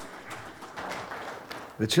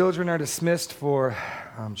The children are dismissed for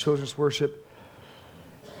children's worship.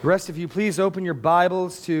 The rest of you, please open your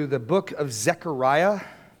Bibles to the book of Zechariah,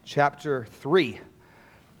 chapter 3.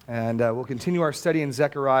 And we'll continue our study in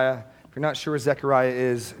Zechariah. If you're not sure where Zechariah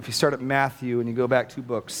is, if you start at Matthew and you go back 2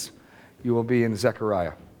 books, you will be in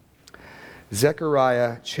Zechariah.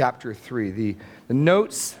 Zechariah, chapter 3. The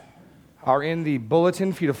notes are in the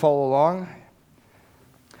bulletin for you to follow along.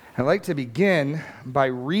 I'd like to begin by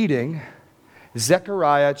reading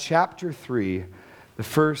Zechariah chapter 3, the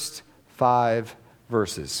first 5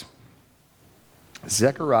 verses.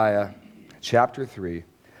 Zechariah chapter 3,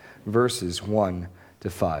 verses 1 to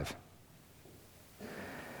 5.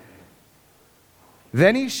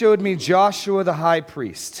 Then he showed me Joshua the high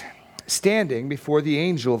priest, standing before the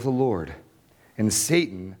angel of the Lord, and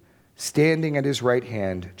Satan standing at his right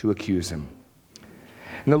hand to accuse him.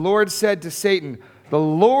 And the Lord said to Satan, "The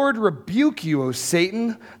Lord rebuke you, O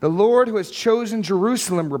Satan. The Lord who has chosen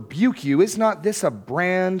Jerusalem rebuke you. Is not this a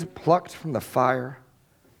brand plucked from the fire?"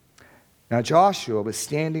 Now Joshua was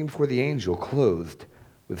standing before the angel, clothed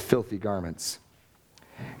with filthy garments.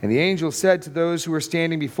 And the angel said to those who were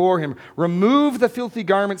standing before him, "Remove the filthy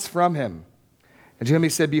garments from him." And to him he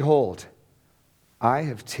said, "Behold, I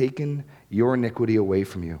have taken your iniquity away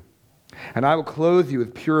from you, and I will clothe you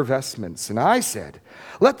with pure vestments." And I said,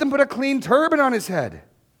 "Let them put a clean turban on his head."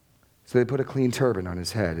 So they put a clean turban on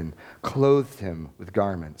his head and clothed him with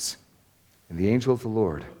garments. And the angel of the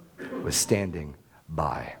Lord was standing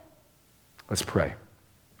by. Let's pray.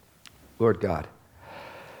 Lord God,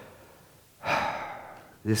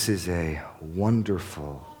 this is a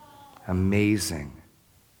wonderful, amazing,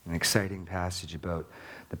 and exciting passage about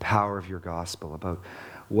the power of your gospel, about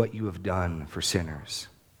what you have done for sinners.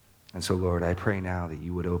 And so, Lord, I pray now that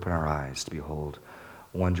you would open our eyes to behold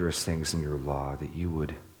wondrous things in your law, that you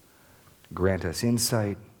would grant us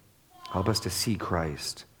insight, help us to see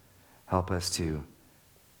Christ, help us to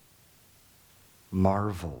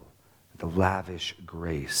marvel at the lavish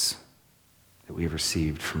grace that we have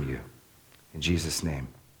received from you. In Jesus' name,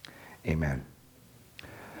 amen.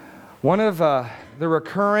 One of the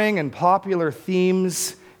recurring and popular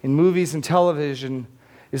themes in movies and television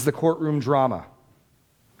is the courtroom drama.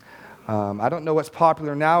 I don't know what's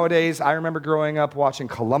popular nowadays. I remember growing up watching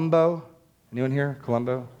Columbo. Anyone here?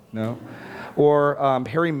 Columbo? No? Or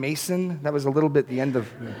Perry Mason. That was a little bit the end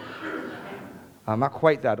of... I'm not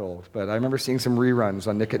quite that old, but I remember seeing some reruns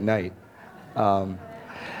on Nick at Night.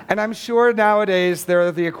 And I'm sure nowadays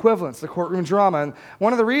they're the equivalents, the courtroom drama. And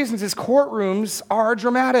one of the reasons is courtrooms are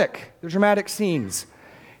dramatic. They're dramatic scenes.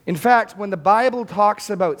 In fact, when the Bible talks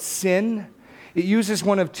about sin, it uses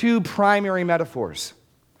one of 2 primary metaphors.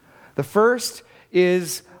 The first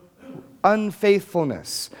is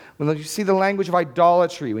unfaithfulness. When you see the language of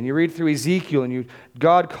idolatry, when you read through Ezekiel and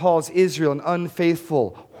God calls Israel an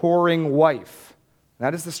unfaithful, whoring wife.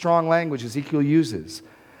 That is the strong language Ezekiel uses.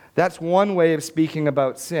 That's one way of speaking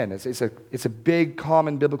about sin. It's a big,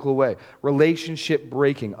 common biblical way. Relationship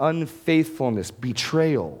breaking, unfaithfulness,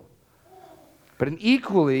 betrayal. But an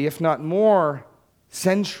equally, if not more,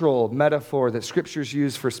 central metaphor that scriptures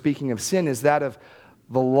use for speaking of sin is that of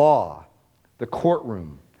the law, the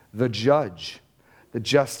courtroom, the judge, the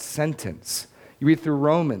just sentence. You read through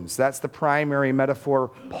Romans, that's the primary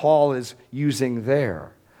metaphor Paul is using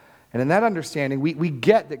there. And in that understanding, we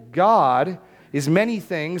get that God is many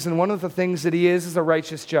things, and one of the things that he is a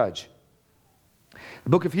righteous judge. The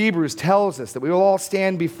book of Hebrews tells us that we will all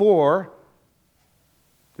stand before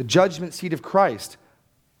the judgment seat of Christ.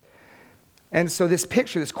 And so this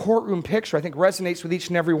picture, this courtroom picture, I think resonates with each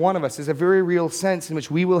and every one of us. There's a very real sense in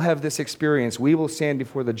which we will have this experience. We will stand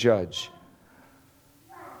before the judge.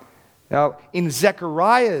 Now, in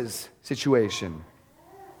Zechariah's situation,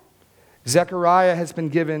 Zechariah has been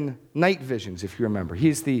given night visions, if you remember.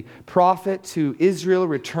 He's the prophet to Israel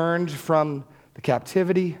returned from the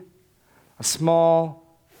captivity, a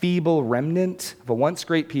small, feeble remnant of a once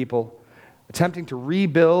great people, attempting to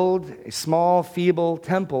rebuild a small, feeble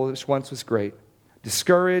temple which once was great.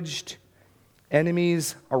 Discouraged,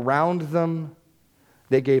 enemies around them,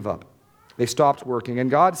 they gave up. They stopped working.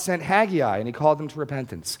 And God sent Haggai, and he called them to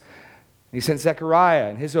repentance. And he sent Zechariah,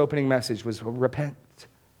 and his opening message was, repent,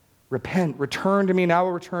 return to me, and I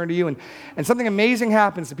will return to you. And something amazing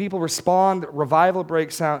happens. The people respond, revival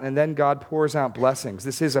breaks out, and then God pours out blessings.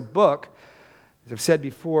 This is a book, as I've said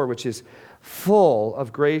before, which is full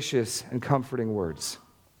of gracious and comforting words.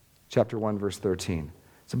 Chapter 1, verse 13.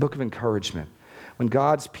 It's a book of encouragement. When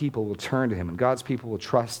God's people will turn to him, when God's people will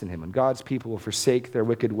trust in him, when God's people will forsake their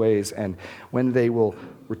wicked ways, and when they will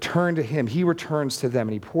return to him, he returns to them,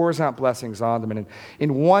 and he pours out blessings on them. And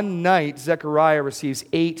in one night, Zechariah receives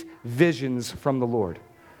 8 visions from the Lord.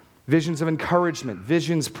 visions of encouragement,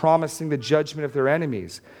 visions promising the judgment of their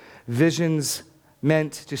enemies, visions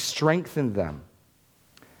meant to strengthen them.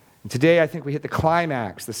 And today, I think we hit the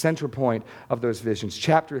climax, the central point of those visions.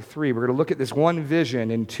 Chapter 3, we're going to look at this one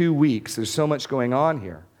vision in 2 weeks. There's so much going on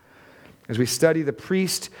here. As we study the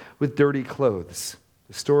priest with dirty clothes,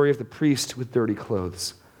 the story of the priest with dirty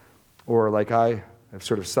clothes. Or like I have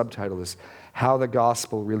sort of subtitled this, How the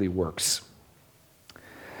Gospel Really Works.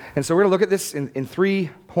 And so we're going to look at this in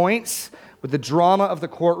 3 points with the drama of the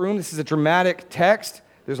courtroom. This is a dramatic text.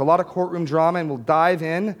 There's a lot of courtroom drama, and we'll dive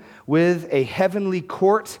in with a heavenly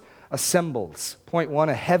court assembles. Point 1,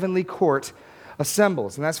 a heavenly court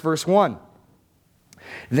assembles. And that's verse 1.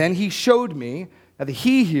 Then he showed me. Now the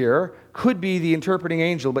he here could be the interpreting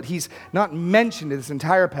angel, but he's not mentioned in this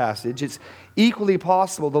entire passage. It's equally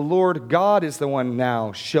possible the Lord God is the one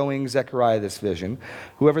now showing Zechariah this vision,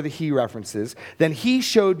 whoever the he references. Then he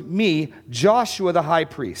showed me Joshua the high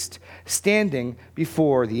priest standing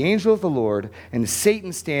before the angel of the Lord, and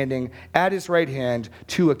Satan standing at his right hand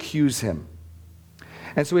to accuse him.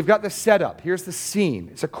 And so we've got the setup. Here's the scene.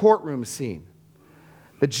 It's a courtroom scene.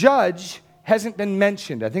 The judge hasn't been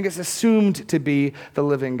mentioned. I think it's assumed to be the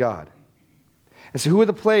living God. And so who are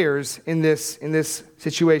the players in this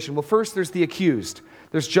situation? Well, first there's the accused.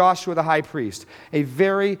 There's Joshua the high priest, a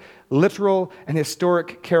very literal and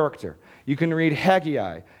historic character. You can read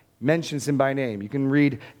Haggai, mentions him by name. You can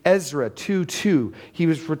read Ezra 2:2. He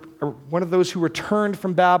was one of those who returned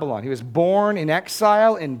from Babylon. He was born in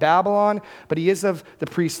exile in Babylon, but he is of the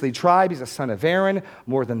priestly tribe. He's a son of Aaron.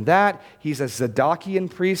 More than that, he's a Zadokian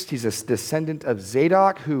priest. He's a descendant of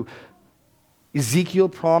Zadok, who Ezekiel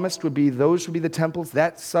promised would be the temples.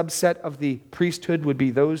 That subset of the priesthood would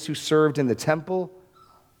be those who served in the temple.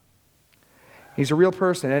 He's a real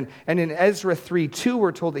person. And in Ezra 3:2,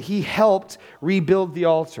 we're told that he helped rebuild the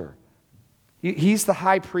altar. He's the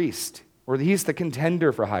high priest, or he's the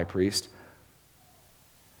contender for high priest.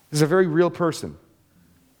 This is a very real person.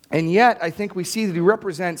 And yet, I think we see that he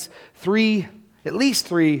represents at least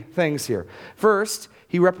three things here. First,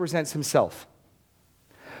 he represents himself.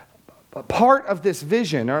 Part of this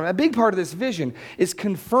vision, or a big part of this vision, is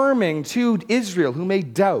confirming to Israel, who may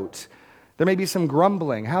doubt. There may be some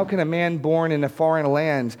grumbling. How can a man born in a foreign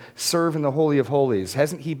land serve in the Holy of Holies?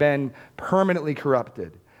 Hasn't he been permanently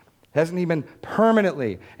corrupted? Hasn't he been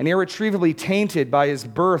permanently and irretrievably tainted by his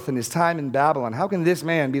birth and his time in Babylon? How can this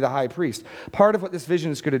man be the high priest? Part of what this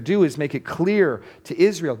vision is going to do is make it clear to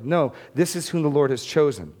Israel, no, this is whom the Lord has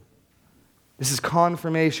chosen. This is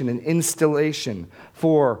confirmation and installation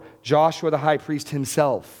for Joshua the high priest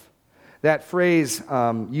himself. That phrase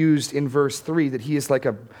used in verse 3, that he is like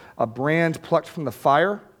a brand plucked from the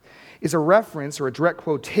fire, is a reference or a direct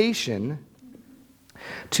quotation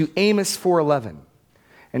to Amos 4:11.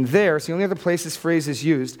 And there, it's the only other place this phrase is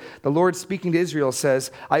used, the Lord speaking to Israel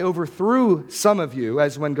says, I overthrew some of you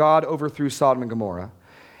as when God overthrew Sodom and Gomorrah,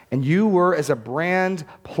 and you were as a brand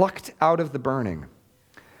plucked out of the burning.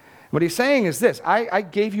 What he's saying is this, I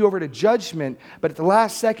gave you over to judgment, but at the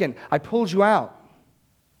last second, I pulled you out.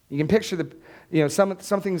 You can picture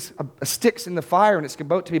something's sticks in the fire and it's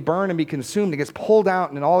about to be burned and be consumed. It gets pulled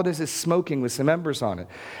out and all it is smoking with some embers on it.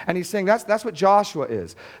 And he's saying that's what Joshua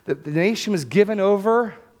is. The nation was given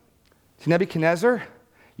over to Nebuchadnezzar.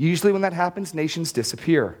 Usually when that happens, nations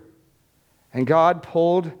disappear. And God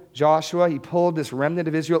pulled Joshua, he pulled this remnant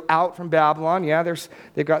of Israel out from Babylon. Yeah,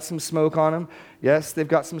 they've got some smoke on them. Yes, they've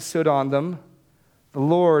got some soot on them. The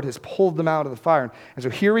Lord has pulled them out of the fire. And so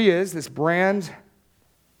here he is, this brand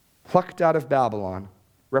plucked out of Babylon,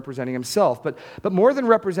 representing himself. But more than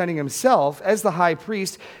representing himself, as the high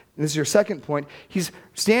priest, and this is your second point, he's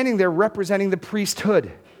standing there representing the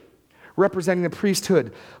priesthood. Representing the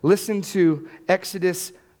priesthood. Listen to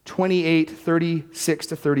Exodus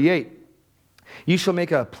 28:36-38. You shall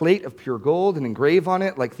make a plate of pure gold and engrave on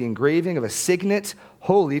it like the engraving of a signet,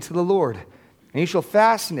 holy to the Lord. And you shall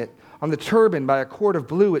fasten it on the turban by a cord of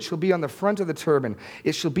blue. It shall be on the front of the turban.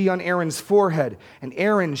 It shall be on Aaron's forehead. And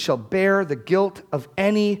Aaron shall bear the guilt of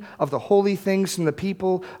any of the holy things from the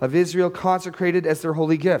people of Israel consecrated as their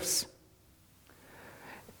holy gifts.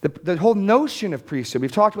 The whole notion of priesthood,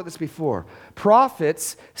 we've talked about this before.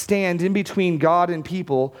 Prophets stand in between God and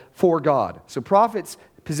people for God. So prophets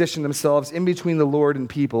position themselves in between the Lord and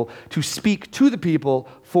people to speak to the people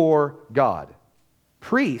for God.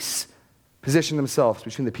 Priests position themselves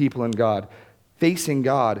between the people and God, facing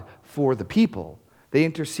God for the people. They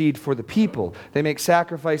intercede for the people. They make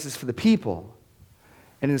sacrifices for the people.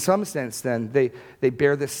 And in some sense, then, they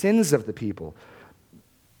bear the sins of the people.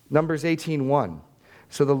 Numbers 18:1.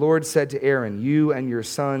 So the Lord said to Aaron, you and your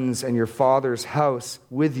sons and your father's house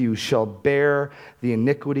with you shall bear the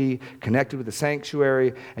iniquity connected with the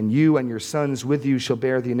sanctuary, and you and your sons with you shall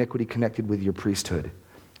bear the iniquity connected with your priesthood.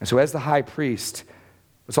 And so as the high priest,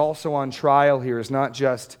 what's also on trial here is not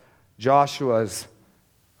just Joshua's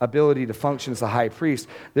ability to function as a high priest.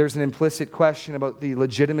 There's an implicit question about the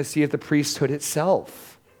legitimacy of the priesthood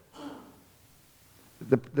itself.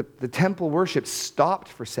 The temple worship stopped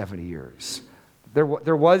for 70 years. There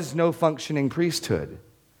was no functioning priesthood.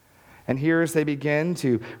 And here as they begin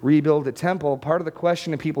to rebuild the temple, part of the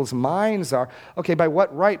question in people's minds are, okay, by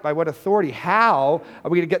what right, by what authority, how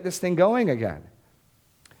are we going to get this thing going again?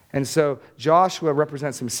 And so Joshua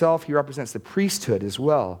represents himself. He represents the priesthood as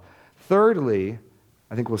well. Thirdly,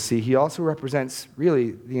 I think we'll see, he also represents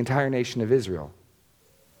really the entire nation of Israel.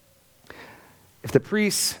 If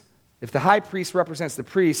the high priest represents the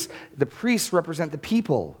priests represent the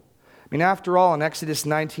people. I mean, after all, in Exodus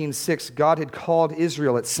 19:6, God had called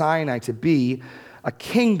Israel at Sinai to be a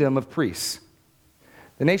kingdom of priests.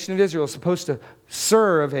 The nation of Israel is supposed to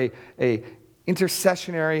serve a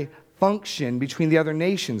intercessionary function between the other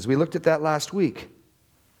nations. We looked at that last week.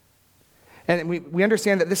 And we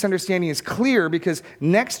understand that this understanding is clear because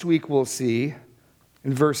next week we'll see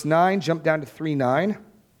in verse 9, jump down to 3:9,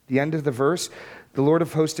 the end of the verse, the Lord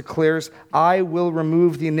of hosts declares, I will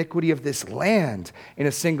remove the iniquity of this land in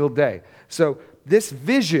a single day. So this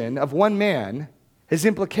vision of one man has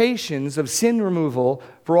implications of sin removal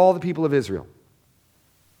for all the people of Israel.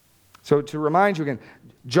 So to remind you again,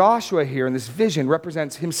 Joshua here in this vision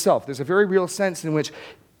represents himself. There's a very real sense in which,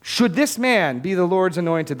 should this man be the Lord's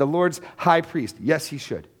anointed, the Lord's high priest? Yes, he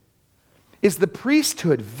should. Is the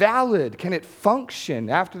priesthood valid? Can it function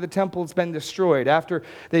after the temple's been destroyed, after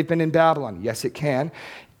they've been in Babylon? Yes, it can.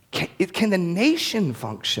 Can the nation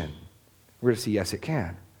function? We're going to see, yes, it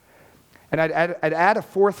can. And I'd add a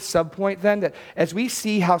fourth subpoint then, that as we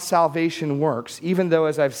see how salvation works, even though,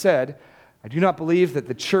 as I've said, I do not believe that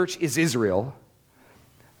the church is Israel,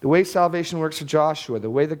 the way salvation works for Joshua, the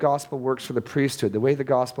way the gospel works for the priesthood, the way the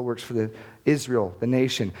gospel works for Israel, the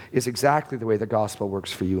nation, is exactly the way the gospel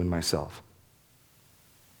works for you and myself.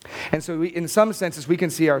 And so in some senses, we can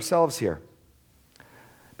see ourselves here.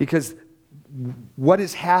 Because what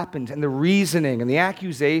has happened and the reasoning and the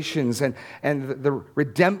accusations and the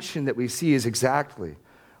redemption that we see is exactly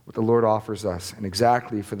what the Lord offers us, and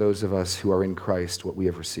exactly for those of us who are in Christ, what we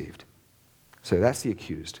have received. So that's the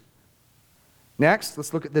accused. Next,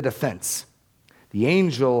 let's look at the defense. The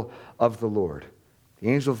angel of the Lord. The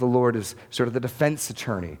angel of the Lord is sort of the defense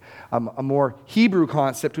attorney. A more Hebrew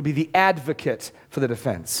concept would be the advocate for the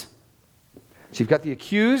defense. So you've got the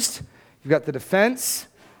accused, you've got the defense,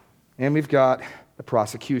 and we've got the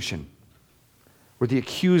prosecution. Or the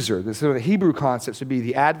accuser. So the Hebrew concepts would be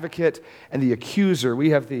the advocate and the accuser. We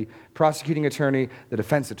have the prosecuting attorney, the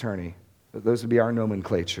defense attorney. Those would be our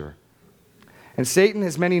nomenclature. And Satan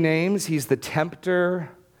has many names. He's the tempter,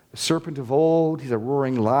 the serpent of old. He's a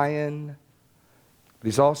roaring lion. But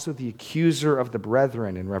he's also the accuser of the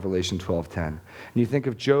brethren in Revelation 12:10. And you think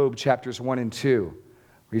of Job chapters 1 and 2, where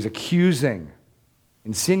he's accusing,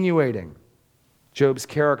 insinuating Job's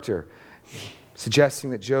character, suggesting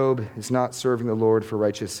that Job is not serving the Lord for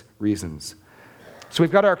righteous reasons. So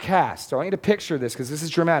we've got our cast. So I want you to picture this because this is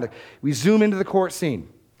dramatic. We zoom into the court scene.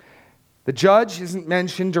 The judge isn't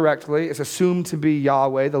mentioned directly. It's assumed to be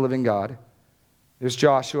Yahweh, the living God. There's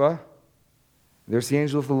Joshua. There's the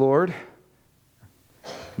angel of the Lord.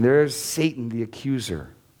 And there's Satan, the accuser.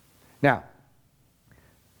 Now,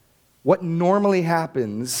 what normally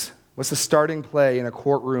happens, what's the starting play in a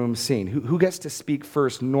courtroom scene? Who gets to speak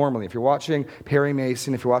first normally? If you're watching Perry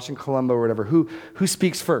Mason, if you're watching Columbo or whatever, who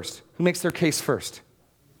speaks first? Who makes their case first?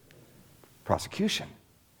 Prosecution.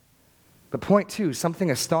 But point two, something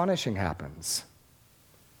astonishing happens.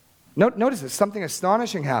 Notice this, something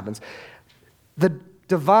astonishing happens. The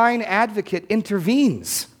divine advocate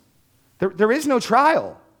intervenes. There is no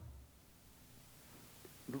trial.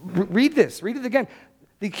 Read this, read it again.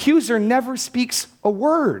 The accuser never speaks a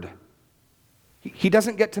word. He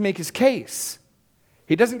doesn't get to make his case.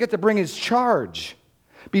 He doesn't get to bring his charge.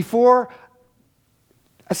 Before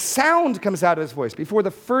a sound comes out of his voice, before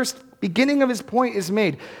the first beginning of his point is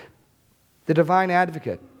made, the divine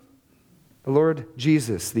advocate, the Lord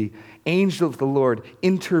Jesus, the angel of the Lord,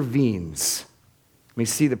 intervenes. We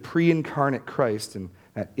see the pre-incarnate Christ, and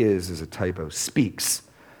that is a typo, speaks.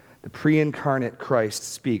 The pre-incarnate Christ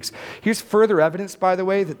speaks. Here's further evidence, by the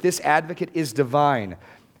way, that this advocate is divine.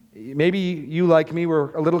 Maybe you, like me,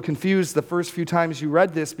 were a little confused the first few times you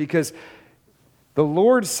read this because the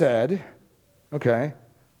Lord said, okay,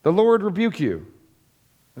 the Lord rebuke you.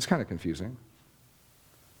 That's kind of confusing.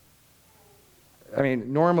 I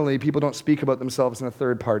mean, normally people don't speak about themselves in a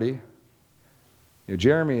third party.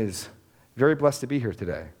 Jeremy is very blessed to be here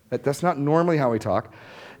today. That's not normally how we talk.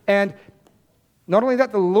 And not only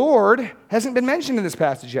that, the Lord hasn't been mentioned in this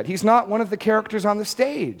passage yet. He's not one of the characters on the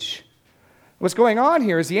stage. What's going on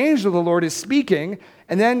here is the angel of the Lord is speaking,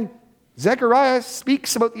 and then Zechariah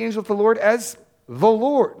speaks about the angel of the Lord as the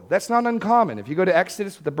Lord. That's not uncommon. If you go to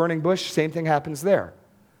Exodus with the burning bush, same thing happens there.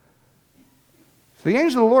 So the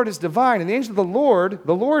angel of the Lord is divine, and the angel of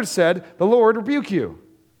the Lord said, "The Lord rebuke you."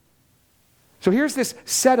 So here's this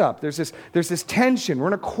setup. There's this tension. We're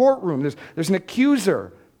in a courtroom. There's an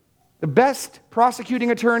accuser, the best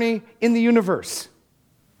prosecuting attorney in the universe.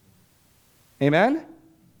 Amen?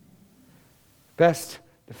 Best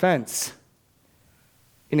defense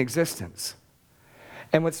in existence.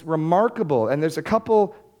 And what's remarkable, and there's a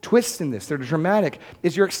couple twists in this, they're dramatic,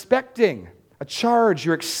 is you're expecting a charge,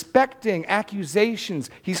 you're expecting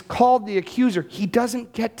accusations. He's called the accuser. He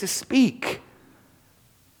doesn't get to speak.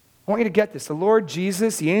 I want you to get this. The Lord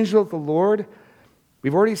Jesus, the angel of the Lord,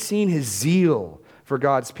 we've already seen his zeal for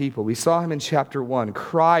God's people. We saw him in chapter 1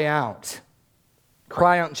 cry out.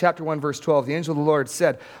 Cry out in chapter 1, verse 12. The angel of the Lord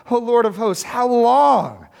said, "O Lord of hosts, how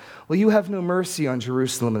long will you have no mercy on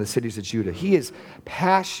Jerusalem and the cities of Judah?" He is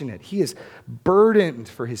passionate. He is burdened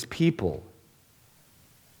for his people.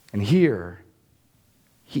 And here,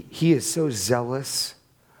 he is so zealous.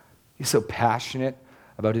 He's so passionate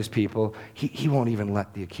about his people. He won't even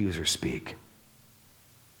let the accuser speak.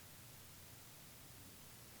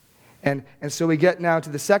 And so we get now to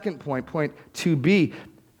the second point 2b.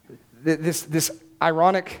 This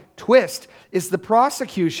ironic twist is the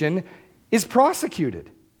prosecution is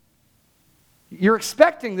prosecuted. You're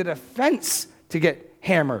expecting the defense to get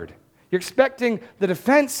hammered. You're expecting the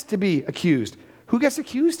defense to be accused. Who gets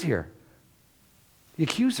accused here? The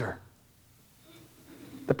accuser.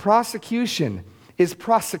 The prosecution is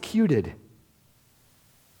prosecuted.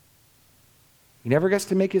 He never gets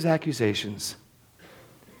to make his accusations.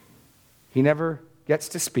 He never gets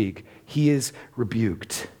to speak. He is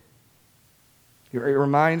rebuked. It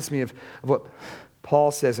reminds me of what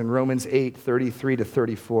Paul says in Romans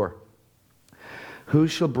 8:33-34. Who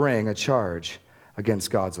shall bring a charge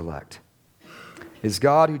against God's elect? It is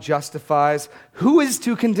God who justifies. Who is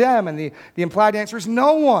to condemn? And the implied answer is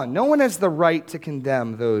no one. No one has the right to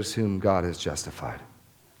condemn those whom God has justified.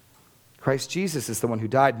 Christ Jesus is the one who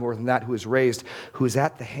died, more than that, who is raised, who is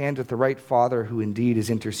at the hand of the right Father, who indeed is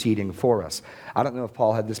interceding for us. I don't know if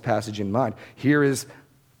Paul had this passage in mind. Here is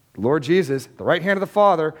Lord Jesus, the right hand of the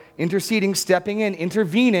Father, interceding, stepping in,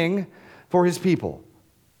 intervening for his people.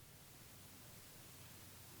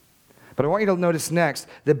 But I want you to notice next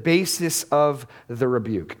the basis of the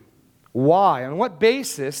rebuke. Why? On what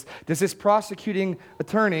basis does this prosecuting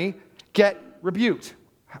attorney get rebuked?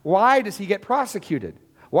 Why does he get prosecuted?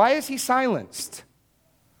 Why is he silenced?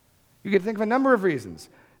 You could think of a number of reasons.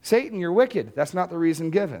 Satan, you're wicked. That's not the reason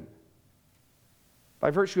given.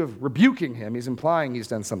 By virtue of rebuking him, he's implying he's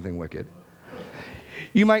done something wicked.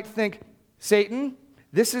 You might think, Satan,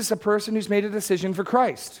 this is a person who's made a decision for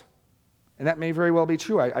Christ. And that may very well be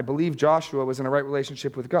true. I believe Joshua was in a right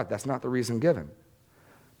relationship with God. That's not the reason given.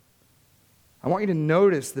 I want you to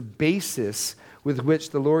notice the basis with which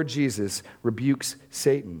the Lord Jesus rebukes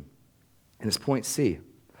Satan. And it's point C.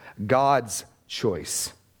 God's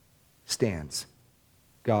choice stands.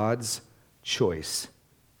 God's choice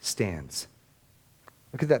stands.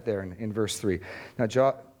 Look at that there in verse 3.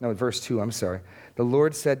 Verse 2, I'm sorry. The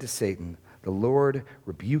Lord said to Satan, "The Lord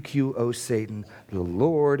rebuke you, O Satan. The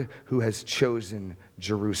Lord who has chosen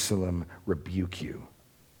Jerusalem rebuke you."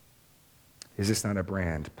 Is this not a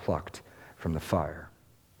brand plucked from the fire?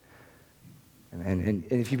 And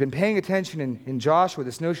if you've been paying attention in Joshua,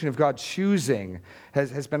 this notion of God choosing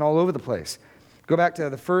has been all over the place. Go back to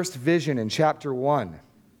the first vision in chapter 1,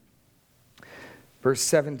 verse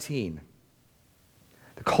 17.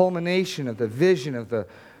 The culmination of the vision of the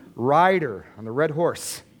rider on the red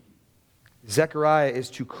horse. Zechariah is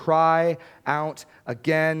to cry out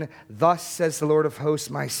again, "Thus says the Lord of hosts,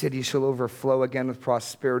 my city shall overflow again with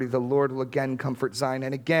prosperity. The Lord will again comfort Zion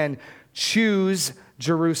and again choose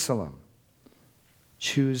Jerusalem."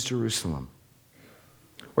 Choose Jerusalem.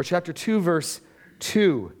 Or chapter 2, verse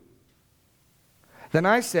 2. Then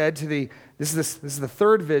I said to this is the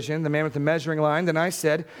third vision, the man with the measuring line. Then I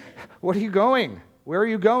said, "What are you going? Where are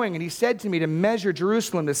you going?" And he said to me, "To measure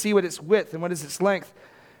Jerusalem, to see what its width and what is its length."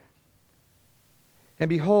 And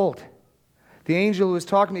behold, the angel who was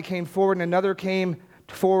talking to me came forward, and another came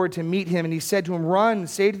forward to meet him. And he said to him, "Run,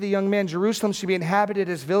 say to the young man, Jerusalem should be inhabited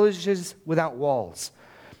as villages without walls,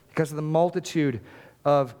 because of the multitude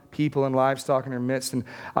of people and livestock in her midst, and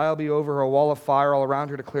I'll be over her, a wall of fire all around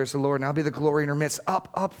her, declares the Lord, and I'll be the glory in her midst. Up,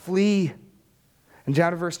 up, flee. And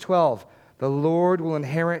down to verse 12, the Lord will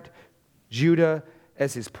inherit Judah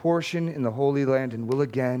as his portion in the Holy Land and will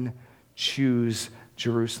again choose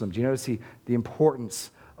Jerusalem. Do you notice the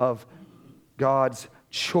importance of God's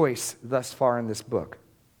choice thus far in this book?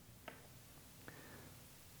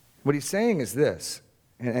 What he's saying is this,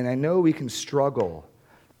 and I know we can struggle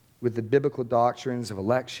with the biblical doctrines of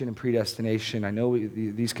election and predestination. I know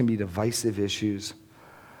these can be divisive issues.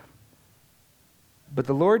 But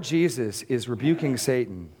the Lord Jesus is rebuking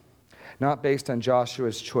Satan, not based on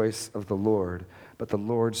Joshua's choice of the Lord, but the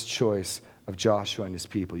Lord's choice of Joshua and his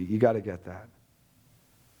people. You got to get that.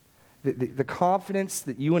 The confidence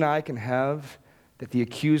that you and I can have that the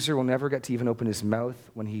accuser will never get to even open his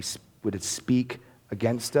mouth when he would speak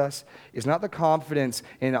against us is not the confidence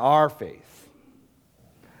in our faith.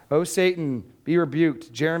 Oh, Satan, be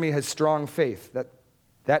rebuked. Jeremy has strong faith.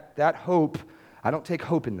 That hope, I don't take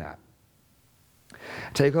hope in that.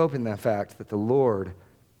 I take hope in the fact that the Lord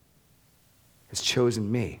has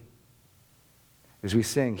chosen me. As we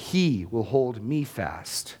sing, he will hold me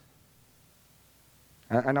fast.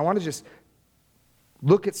 And I want to just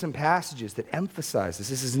look at some passages that emphasize this.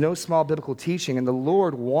 This is no small biblical teaching, and the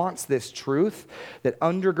Lord wants this truth that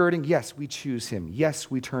undergirding, yes, we choose him.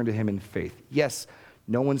 Yes, we turn to him in faith. Yes,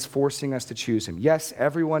 no one's forcing us to choose him. Yes,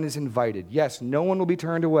 everyone is invited. Yes, no one will be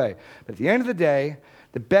turned away. But at the end of the day,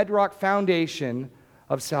 the bedrock foundation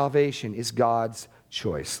of salvation is God's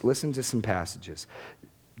choice. Listen to some passages.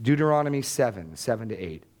 Deuteronomy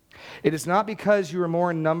 7:7-8. It is not because you are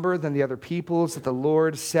more in number than the other peoples that the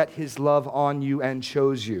Lord set his love on you and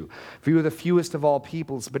chose you. For you are the fewest of all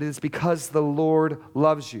peoples, but it is because the Lord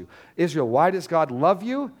loves you. Israel, why does God love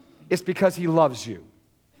you? It's because he loves you.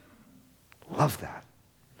 Love that.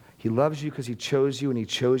 He loves you because he chose you, and he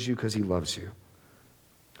chose you because he loves you.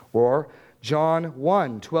 Or John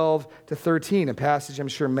 1:12-13, a passage I'm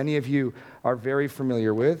sure many of you are very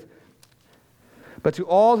familiar with. But to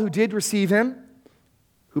all who did receive him,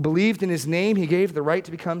 who believed in his name, he gave the right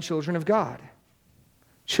to become children of God.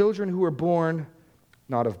 Children who were born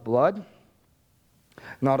not of blood,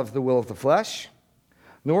 not of the will of the flesh,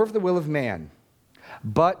 nor of the will of man,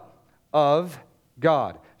 but of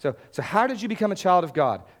God. So how did you become a child of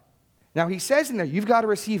God? Now, he says in there, you've got to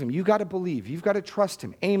receive him. You've got to believe. You've got to trust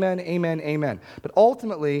him. Amen, amen, amen. But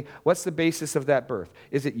ultimately, what's the basis of that birth?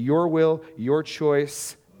 Is it your will, your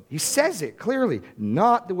choice? He says it clearly.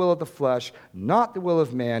 Not the will of the flesh, not the will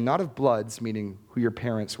of man, not of bloods, meaning who your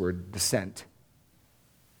parents were, descent,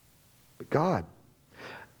 but God.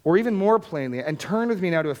 Or even more plainly, and turn with me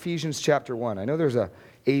now to Ephesians chapter 1. I know there's a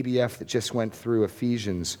ABF that just went through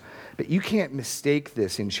Ephesians, but you can't mistake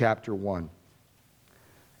this in chapter 1.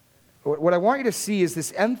 What I want you to see is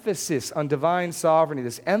this emphasis on divine sovereignty,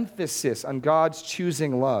 this emphasis on God's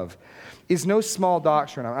choosing love is no small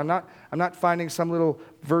doctrine. I'm not finding some little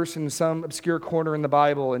verse in some obscure corner in the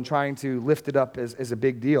Bible and trying to lift it up as a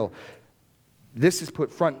big deal. This is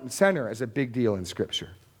put front and center as a big deal in Scripture.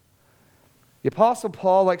 The Apostle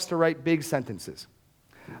Paul likes to write big sentences.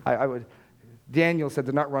 Daniel said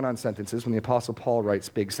they're not run-on sentences. When the Apostle Paul writes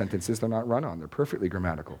big sentences, they're not run-on. They're perfectly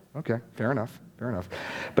grammatical. Okay, fair enough.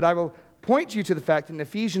 But I will point you to the fact that in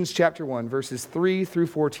Ephesians chapter 1, verses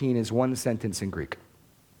 3-14 is one sentence in Greek.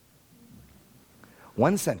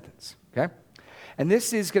 One sentence, okay? And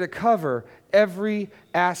this is going to cover every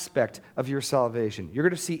aspect of your salvation. You're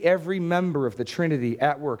going to see every member of the Trinity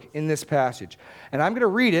at work in this passage. And I'm going to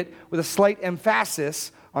read it with a slight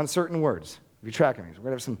emphasis on certain words. If you're tracking me, we're going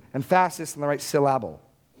to have some emphasis on the right syllable.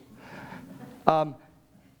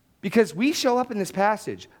 Because we show up in this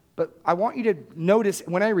passage, but I want you to notice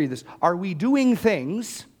when I read this, are we doing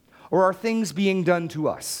things or are things being done to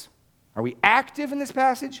us? Are we active in this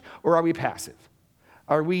passage or are we passive?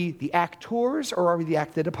 Are we the actors or are we the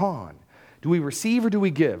acted upon? Do we receive or do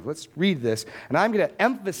we give? Let's read this, and I'm going to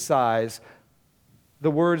emphasize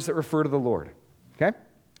the words that refer to the Lord, okay?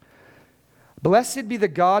 Blessed be the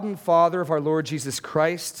God and Father of our Lord Jesus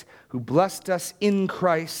Christ, who blessed us in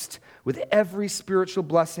Christ with every spiritual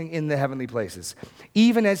blessing in the heavenly places,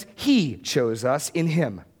 even as he chose us in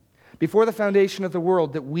him, before the foundation of the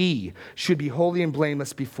world, that we should be holy and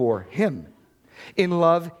blameless before him. In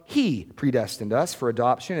love, he predestined us for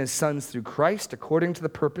adoption as sons through Christ, according to the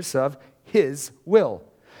purpose of his will,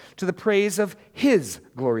 to the praise of his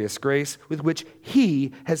glorious grace, with which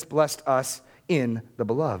he has blessed us in the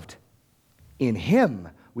beloved. In him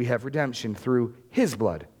we have redemption through his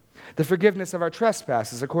blood, the forgiveness of our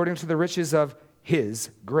trespasses according to the riches of his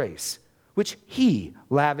grace, which he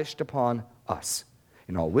lavished upon us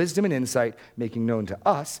in all wisdom and insight, making known to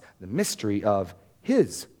us the mystery of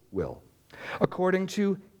his will, according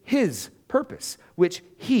to his purpose, which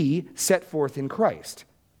he set forth in Christ,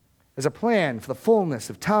 as a plan for the fullness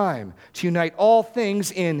of time, to unite all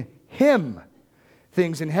things in him,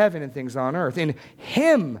 things in heaven and things on earth. In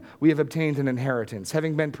him we have obtained an inheritance,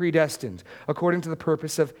 having been predestined, according to the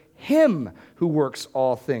purpose of him who works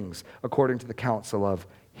all things, according to the counsel of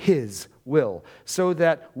his will, so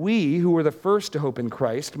that we who were the first to hope in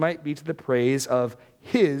Christ might be to the praise of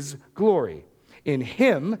his glory. In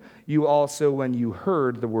him you also, when you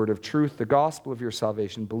heard the word of truth, the gospel of your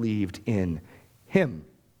salvation, believed in him.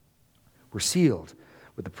 We're sealed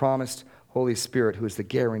with the promised Holy Spirit, who is the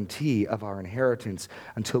guarantee of our inheritance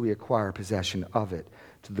until we acquire possession of it,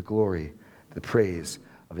 to the glory, the praise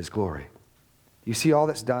of his glory. You see all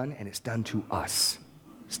that's done, and it's done to us.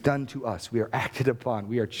 It's done to us. We are acted upon.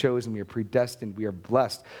 We are chosen. We are predestined. We are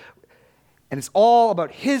blessed. And it's all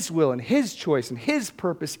about his will and his choice and his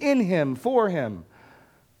purpose in him, for him.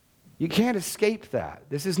 You can't escape that.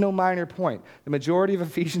 This is no minor point. The majority of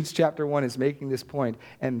Ephesians chapter 1 is making this point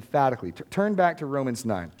emphatically. Turn back to Romans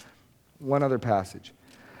 9. One other passage.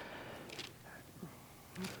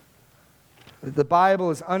 The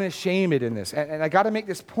Bible is unashamed in this. And I got to make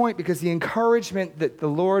this point because the encouragement that the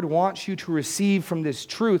Lord wants you to receive from this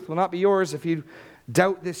truth will not be yours if you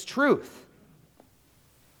doubt this truth.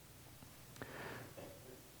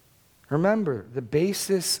 Remember, the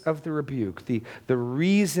basis of the rebuke, the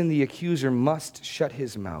reason the accuser must shut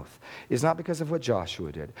his mouth is not because of what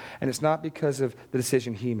Joshua did, and it's not because of the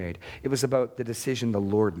decision he made. It was about the decision the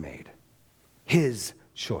Lord made. His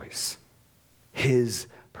choice. His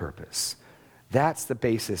purpose. That's the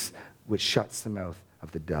basis which shuts the mouth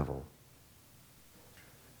of the devil.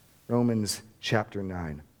 Romans chapter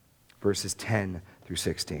 9, verses 10 through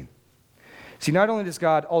 16. See, not only does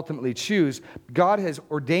God ultimately choose, God has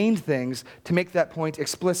ordained things to make that point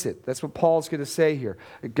explicit. That's what Paul's going to say here.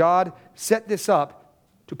 God set this up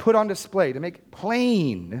to put on display, to make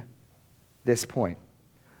plain this point.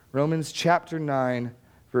 Romans chapter 9,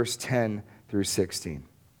 verse 10 through 16.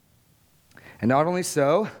 And not only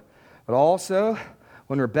so, but also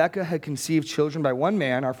when Rebekah had conceived children by one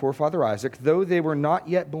man, our forefather Isaac, though they were not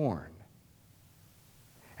yet born,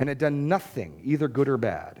 and had done nothing, either good or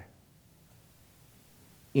bad,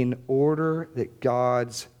 in order that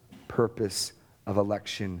God's purpose of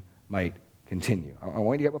election might continue. I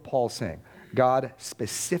want you to get what Paul's saying. God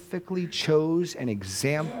specifically chose an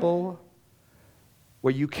example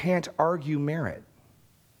where you can't argue merit.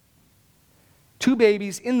 2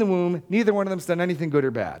 babies in the womb, neither one of them's done anything good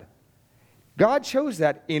or bad. God chose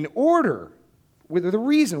that in order, with the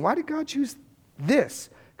reason. Why did God choose this?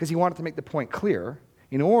 Because he wanted to make the point clear,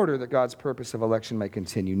 in order that God's purpose of election might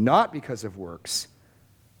continue, not because of works,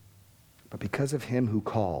 but because of him who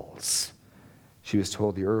calls. She was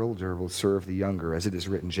told, the elder will serve the younger. As it is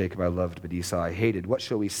written, Jacob I loved, but Esau I hated. What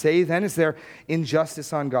shall we say then? Is there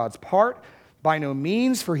injustice on God's part? By no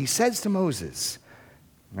means, for he says to Moses,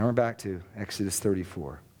 now we're back to Exodus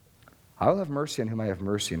 34. I will have mercy on whom I have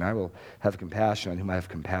mercy, and I will have compassion on whom I have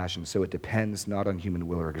compassion. So it depends not on human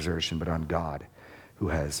will or exertion, but on God who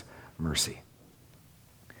has mercy.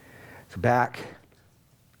 So back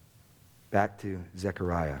to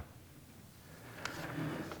Zechariah.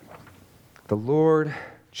 The Lord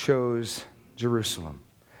chose Jerusalem.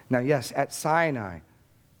 Now, yes, at Sinai,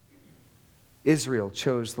 Israel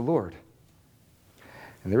chose the Lord.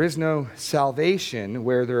 And there is no salvation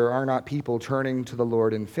where there are not people turning to the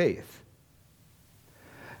Lord in faith.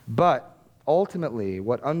 But ultimately,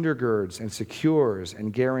 what undergirds and secures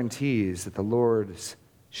and guarantees that the Lord's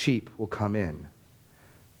sheep will come in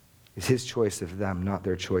is his choice of them, not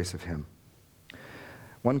their choice of him.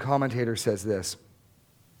 One commentator says this,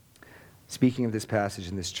 speaking of this passage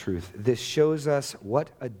and this truth, this shows us what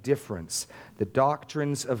a difference the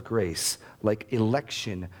doctrines of grace, like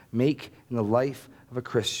election, make in the life of a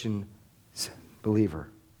Christian believer.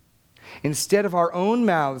 Instead of our own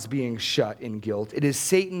mouths being shut in guilt, it is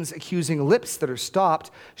Satan's accusing lips that are stopped.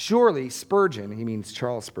 Surely Spurgeon, he means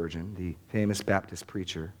Charles Spurgeon, the famous Baptist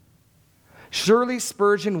preacher, surely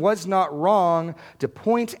Spurgeon was not wrong to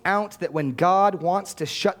point out that when God wants to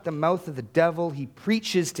shut the mouth of the devil, he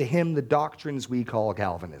preaches to him the doctrines we call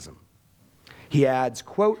Calvinism. He adds,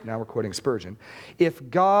 quote, now we're quoting Spurgeon, if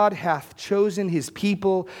God hath chosen his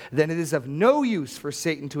people, then it is of no use for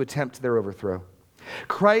Satan to attempt their overthrow.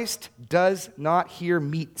 Christ does not here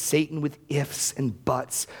meet Satan with ifs and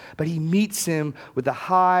buts, but he meets him with the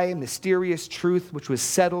high, mysterious truth which was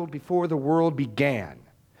settled before the world began.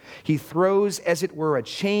 He throws, as it were, a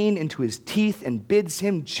chain into his teeth and bids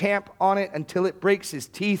him champ on it until it breaks his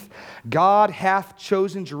teeth. God hath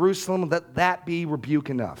chosen Jerusalem, let that be rebuke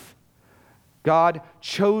enough. God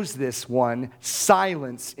chose this one,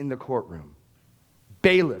 silence in the courtroom.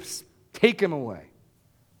 Bailiffs, take him away.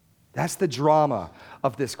 That's the drama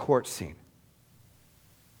of this court scene.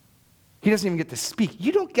 He doesn't even get to speak.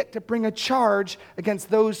 You don't get to bring a charge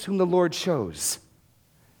against those whom the Lord chose.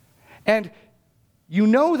 And you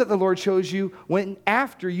know that the Lord chose you when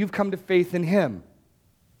after you've come to faith in him.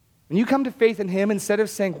 When you come to faith in him, instead of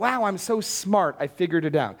saying, wow, I'm so smart, I figured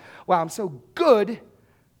it out. Wow, I'm so good.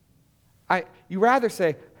 You rather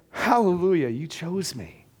say, hallelujah, you chose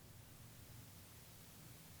me.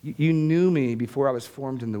 You knew me before I was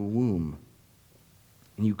formed in the womb.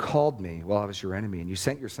 And you called me while I was your enemy. And you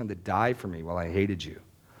sent your son to die for me while I hated you.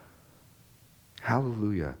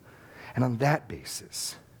 Hallelujah. And on that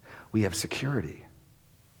basis, we have security.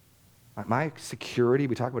 My security,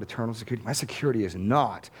 we talk about eternal security, my security is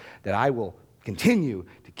not that I will continue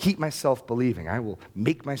to keep myself believing. I will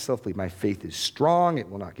make myself believe. My faith is strong. It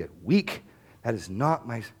will not get weak. That is not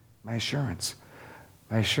my assurance.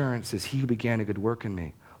 My assurance is he who began a good work in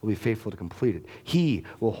me will be faithful to complete it. He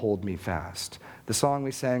will hold me fast. The song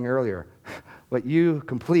we sang earlier, what you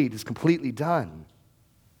complete is completely done.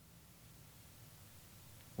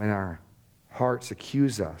 When our hearts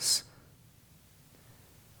accuse us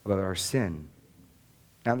about our sin.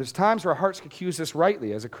 Now, there's times where our hearts accuse us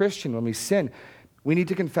rightly. As a Christian, when we sin, we need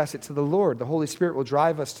to confess it to the Lord. The Holy Spirit will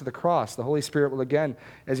drive us to the cross. The Holy Spirit will again,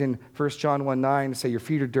 as in 1 John 1:9, say your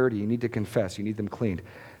feet are dirty. You need to confess. You need them cleaned.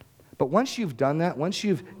 But once you've done that, once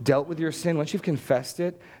you've dealt with your sin, once you've confessed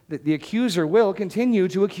it, the accuser will continue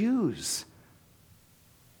to accuse.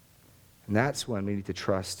 And that's when we need to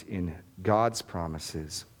trust in God's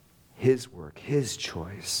promises. His work, his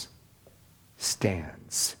choice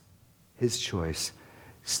stands. His choice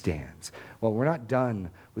stands. Well, we're not done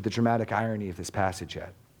with the dramatic irony of this passage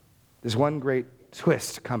yet. There's one great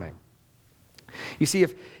twist coming. You see,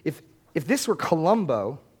 if this were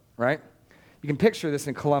Columbo, right? You can picture this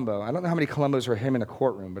in Columbo. I don't know how many Columbos are him in a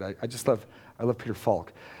courtroom, but I love Peter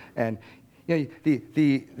Falk. And you know,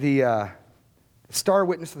 the star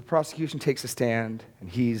witness of the prosecution takes a stand, and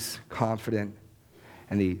he's confident.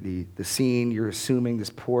 And the scene, you're assuming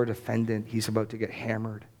this poor defendant, he's about to get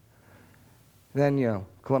hammered. Then,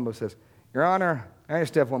 Columbo says, Your Honor, I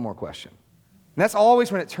just have one more question. And that's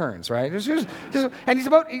always when it turns, right? And he's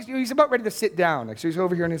about ready to sit down. Like, so he's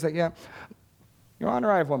over here and he's like, yeah, Your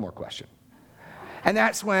Honor, I have one more question. And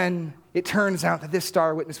that's when it turns out that this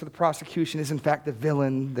star witness for the prosecution is in fact the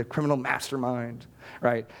villain, the criminal mastermind,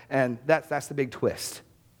 right? And that's the big twist.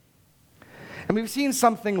 And we've seen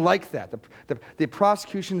something like that. The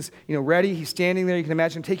prosecution's ready. He's standing there. You can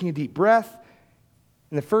imagine taking a deep breath.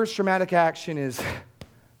 And the first dramatic action is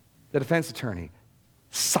the defense attorney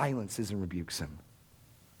silences and rebukes him.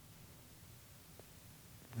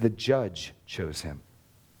 The judge chose him.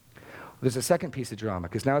 There's a second piece of drama,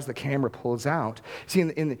 because now as the camera pulls out, see,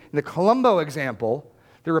 in the Columbo example,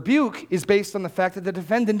 the rebuke is based on the fact that the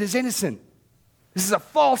defendant is innocent. This is a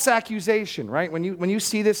false accusation, right? When you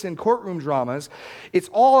see this in courtroom dramas, it's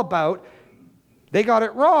all about they got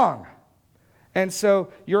it wrong. And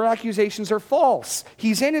so your accusations are false.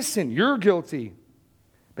 He's innocent. You're guilty.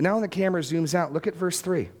 But now when the camera zooms out, look at verse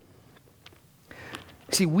 3.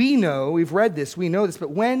 See, we've read this, we know this,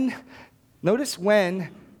 but notice when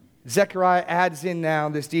Zechariah adds in now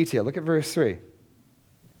this detail. Look at verse 3.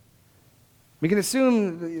 We can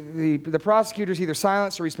assume the prosecutor's either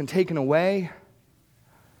silenced or he's been taken away.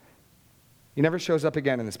 He never shows up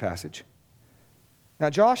again in this passage. Now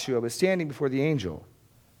Joshua was standing before the angel,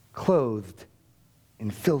 clothed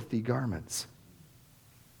in filthy garments.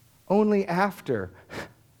 Only after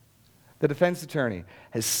the defense attorney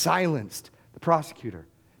has silenced the prosecutor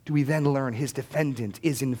do we then learn his defendant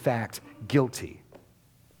is in fact guilty.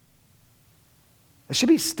 That should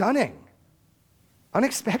be stunning,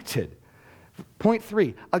 unexpected. Point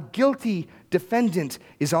 3, a guilty defendant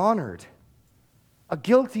is honored. A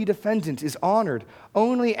guilty defendant is honored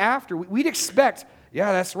only after. We'd expect,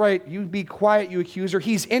 yeah, that's right, you be quiet, you accuser.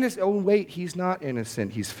 He's innocent. Oh, wait, he's not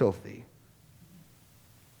innocent. He's filthy.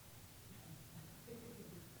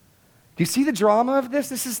 Do you see the drama of this?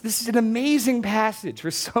 This is an amazing passage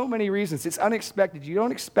for so many reasons. It's unexpected. You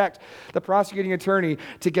don't expect the prosecuting attorney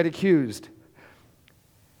to get accused.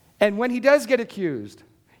 And when he does get accused,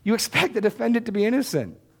 you expect the defendant to be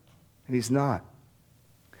innocent, and he's not.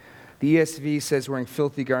 The ESV says wearing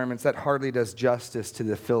filthy garments. That hardly does justice to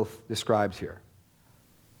the filth described here.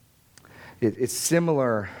 It's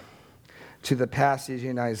similar to the passage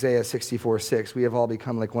in Isaiah 64:6. We have all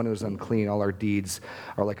become like one who is unclean. All our deeds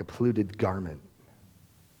are like a polluted garment.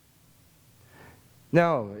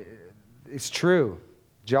 No, it's true.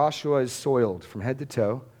 Joshua is soiled from head to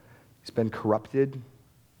toe. He's been corrupted.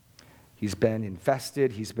 He's been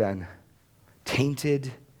infested. He's been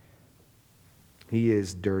tainted. He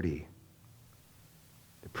is dirty.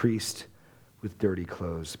 The priest with dirty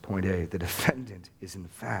clothes. Point A, the defendant is in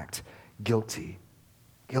fact guilty.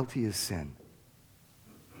 Guilty as sin.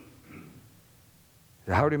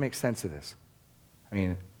 How do we make sense of this? I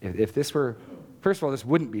mean, if this were, first of all, this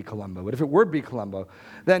wouldn't be Columbo, but if it were to be Columbo,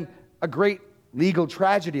 then a great legal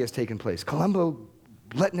tragedy has taken place. Columbo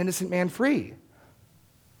let an innocent man free.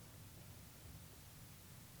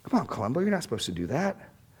 Come on, Columbo, you're not supposed to do that.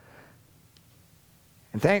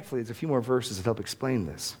 And thankfully, there's a few more verses that help explain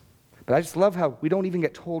this. But I just love how we don't even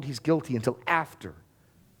get told he's guilty until after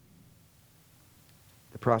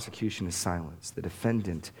the prosecution is silenced. The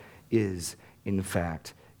defendant is, in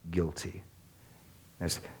fact, guilty.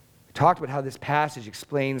 As we talked about how this passage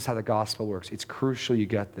explains how the gospel works, it's crucial you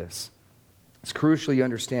get this. It's crucial you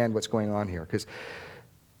understand what's going on here, because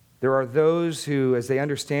there are those who, as they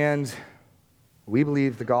understand, we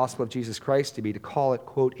believe the gospel of Jesus Christ to be, to call it,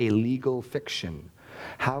 quote, a legal fiction.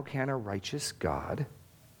 How can a righteous God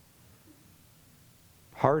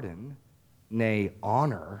pardon, nay,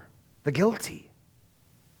 honor the guilty?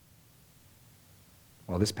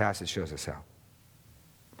 Well, this passage shows us how.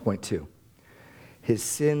 Point 2. His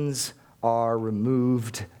sins are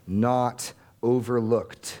removed, not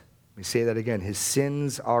overlooked. Let me say that again. His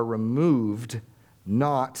sins are removed,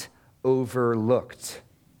 not overlooked.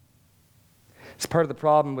 It's part of the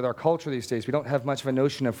problem with our culture these days. We don't have much of a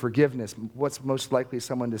notion of forgiveness. What's most likely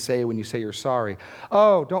someone to say when you say you're sorry?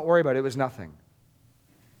 Oh, don't worry about it. It was nothing.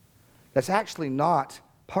 That's actually not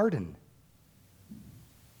pardon.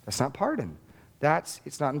 That's not pardon.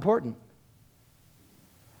 It's not important.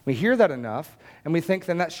 We hear that enough, and we think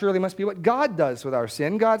then that surely must be what God does with our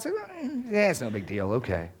sin. God says, it's no big deal,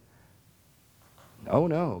 okay.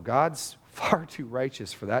 No, God's far too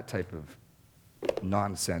righteous for that type of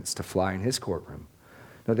nonsense to fly in his courtroom.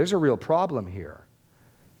 No, there's a real problem here.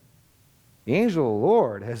 The angel of the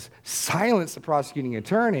Lord has silenced the prosecuting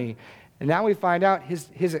attorney, and now we find out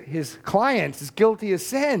his client is guilty of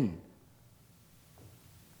sin.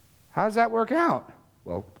 How does that work out?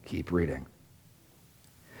 Well, keep reading.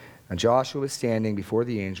 And Joshua was standing before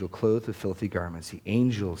the angel, clothed with filthy garments. The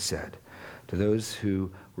angel said to those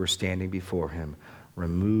who were standing before him,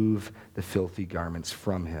 remove the filthy garments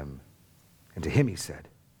from him. And to him he said,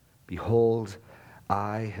 behold,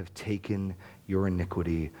 I have taken your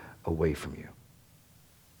iniquity away from you.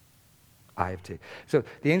 So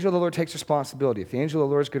the angel of the Lord takes responsibility. If the angel of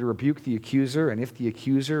the Lord is going to rebuke the accuser, and if the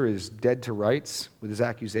accuser is dead to rights with his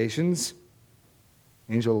accusations,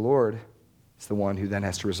 the angel of the Lord is the one who then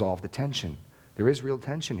has to resolve the tension. There is real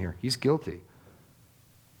tension here. He's guilty.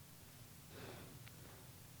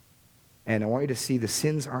 And I want you to see the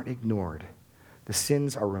sins aren't ignored. The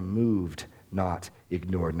sins are removed, not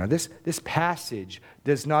ignored. Now, this passage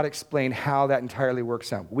does not explain how that entirely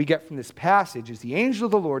works out. What we get from this passage is the angel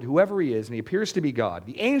of the Lord, whoever he is, and he appears to be God,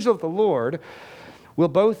 the angel of the Lord will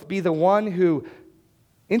both be the one who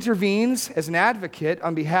intervenes as an advocate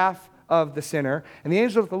on behalf of the sinner, and the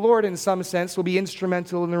angel of the Lord, in some sense, will be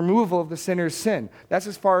instrumental in the removal of the sinner's sin. That's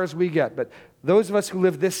as far as we get. But those of us who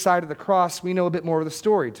live this side of the cross, we know a bit more of the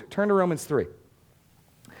story. Turn to Romans 3.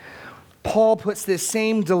 Paul puts this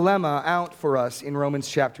same dilemma out for us in Romans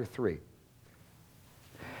chapter 3.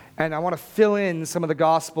 And I want to fill in some of the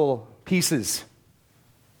gospel pieces.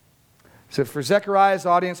 So for Zechariah's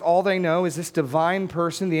audience, all they know is this divine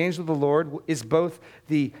person, the angel of the Lord, is both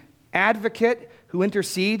the advocate who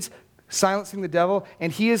intercedes, silencing the devil,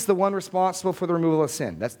 and he is the one responsible for the removal of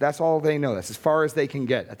sin. That's all they know. That's as far as they can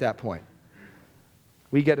get at that point.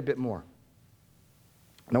 We get a bit more.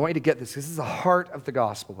 And I want you to get this. This is the heart of the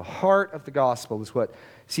gospel. The heart of the gospel is what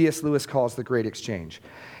C.S. Lewis calls the great exchange.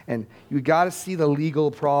 And you've got to see the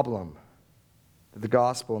legal problem that the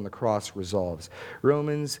gospel and the cross resolves.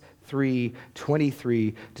 Romans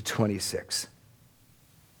 3:23 to 26.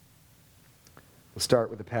 We'll start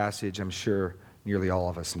with a passage I'm sure nearly all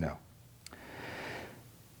of us know.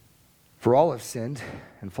 For all have sinned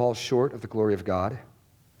and fall short of the glory of God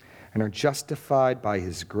and are justified by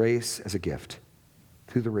his grace as a gift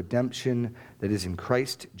through the redemption that is in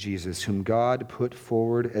Christ Jesus, whom God put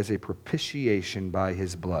forward as a propitiation by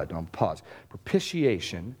his blood. I'll pause.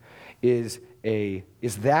 Propitiation is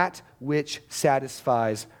that which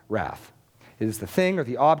satisfies wrath. It is the thing or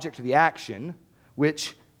the object or the action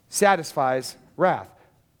which satisfies wrath.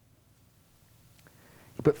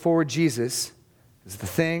 He put forward Jesus as the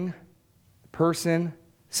thing, the person,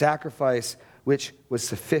 sacrifice, which was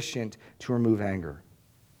sufficient to remove anger.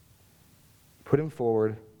 Put him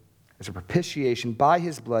forward as a propitiation by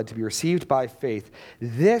his blood to be received by faith.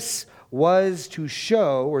 This was to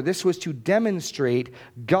show, or this was to demonstrate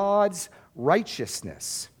God's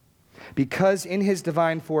righteousness, because in his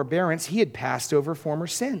divine forbearance he had passed over former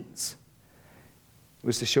sins. It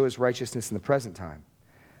was to show his righteousness in the present time,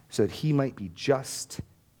 so that he might be just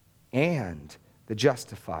and the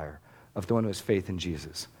justifier of the one who has faith in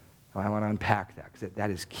Jesus. I want to unpack that, because that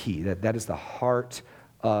is key. That is the heart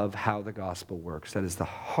of how the gospel works. That is the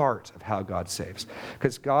heart of how God saves.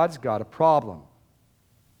 Because God's got a problem.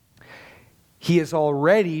 He has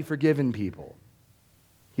already forgiven people.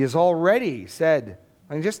 He has already said,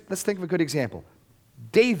 let's think of a good example.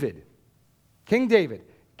 David, King David,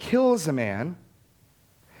 kills a man,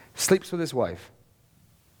 sleeps with his wife,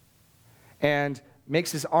 and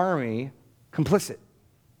makes his army complicit.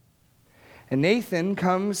 And Nathan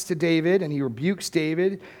comes to David, and he rebukes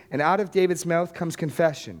David, and out of David's mouth comes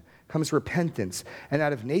confession, comes repentance. And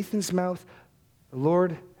out of Nathan's mouth, the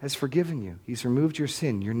Lord has forgiven you. He's removed your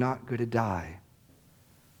sin. You're not going to die.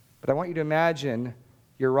 But I want you to imagine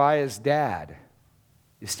Uriah's dad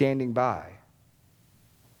is standing by.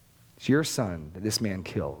 It's your son that this man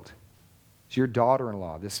killed. It's your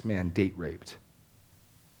daughter-in-law this man date raped.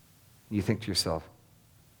 And you think to yourself,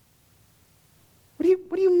 what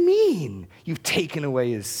do you mean you've taken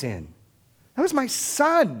away his sin? That was my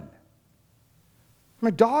son,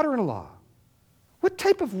 my daughter-in-law. What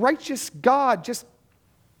type of righteous God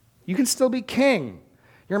you can still be king.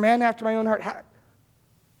 You're a man after my own heart.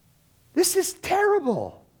 This is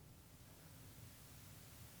terrible.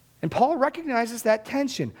 And Paul recognizes that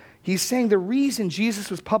tension. He's saying the reason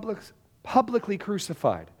Jesus was publicly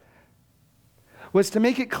crucified was to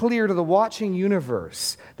make it clear to the watching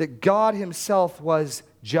universe that God himself was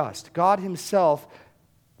just. God himself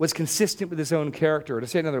was consistent with his own character, or to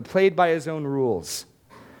say another, played by his own rules.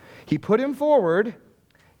 He put him forward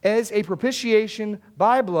as a propitiation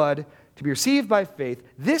by blood to be received by faith.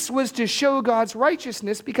 This was to show God's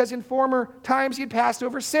righteousness, because in former times he had passed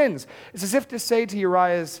over sins. It's as if to say to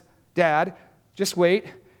Uriah's dad, just wait.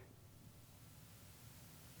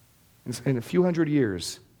 In a few hundred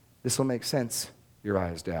years, this will make sense,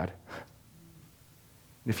 Uriah's dad.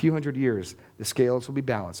 In a few hundred years, the scales will be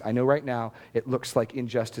balanced. I know right now it looks like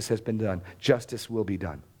injustice has been done. Justice will be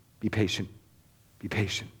done. Be patient. Be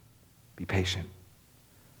patient. Be patient.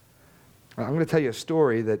 I'm going to tell you a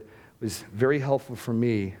story that was very helpful for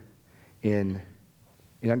me in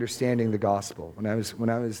understanding the gospel. When I was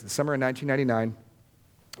the summer of 1999,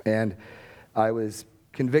 and I was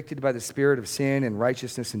convicted by the spirit of sin and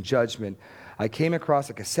righteousness and judgment, I came across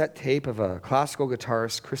a cassette tape of a classical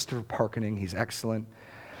guitarist, Christopher Parkening. He's excellent.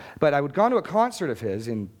 But I had gone to a concert of his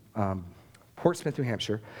in Portsmouth, New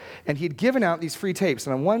Hampshire, and he had given out these free tapes.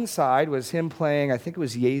 And on one side was him playing, I think it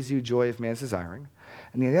was Jesu, Joy of Man's Desiring.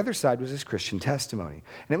 And the other side was his Christian testimony.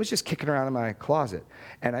 And it was just kicking around in my closet.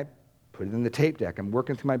 And I put it in the tape deck. I'm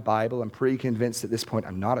working through my Bible. I'm pretty convinced at this point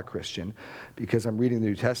I'm not a Christian, because I'm reading the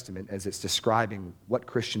New Testament as it's describing what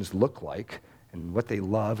Christians look like and what they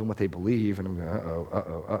love and what they believe. And I'm going,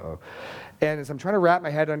 uh-oh. And as I'm trying to wrap my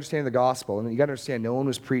head around understanding the gospel, and you got to understand, no one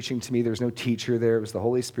was preaching to me. There was no teacher there. It was the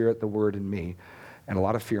Holy Spirit, the Word, and me, and a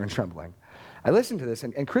lot of fear and trembling. I listened to this,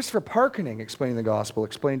 and Christopher Parkening, explaining the gospel,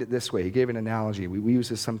 explained it this way. He gave an analogy. We use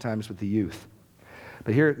this sometimes with the youth.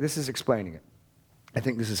 But here, this is explaining it. I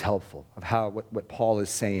think this is helpful of what Paul is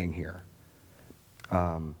saying here.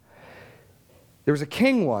 There was a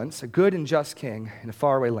king once, a good and just king in a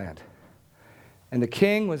faraway land. And the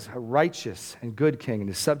king was a righteous and good king, and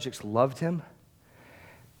his subjects loved him,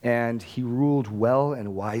 and he ruled well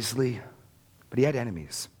and wisely, but he had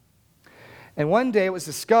enemies. And one day it was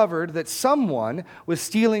discovered that someone was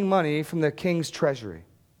stealing money from the king's treasury.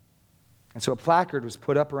 And so a placard was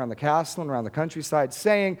put up around the castle and around the countryside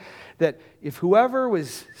saying that if whoever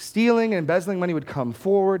was stealing and embezzling money would come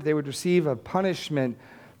forward, they would receive a punishment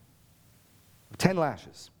of 10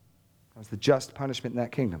 lashes. That was the just punishment in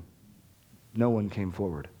that kingdom. No one came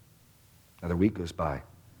forward. Another week goes by.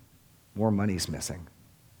 More money's missing.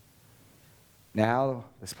 Now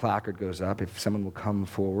this placard goes up. If someone will come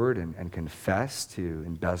forward and confess to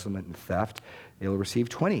embezzlement and theft, they will receive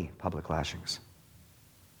 20 public lashings.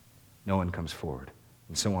 No one comes forward.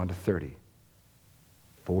 And so on to 30.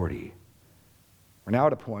 40. We're now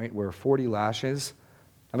at a point where 40 lashes,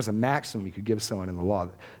 that was the maximum you could give someone in the law.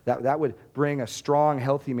 That would bring a strong,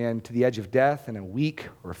 healthy man to the edge of death, and a weak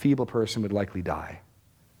or a feeble person would likely die.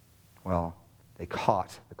 Well, they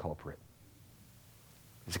caught the culprit.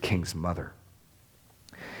 It was the king's mother.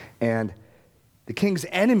 And the king's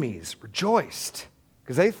enemies rejoiced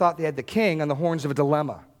because they thought they had the king on the horns of a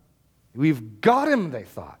dilemma. We've got him, they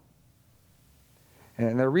thought.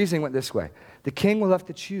 And their reasoning went this way. The king will have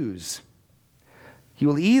to choose. He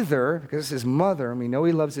will either, because it's his mother, and we know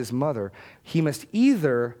he loves his mother, he must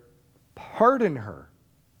either pardon her,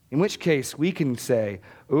 in which case we can say,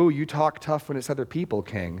 oh, you talk tough when it's other people,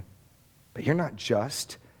 king, but you're not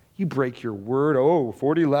just. You break your word,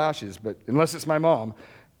 40 lashes, but unless it's my mom.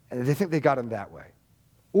 And they think they got him that way.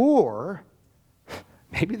 Or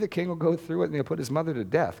maybe the king will go through it and they'll put his mother to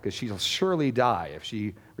death because she'll surely die if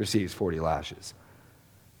she receives 40 lashes.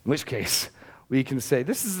 In which case, we can say,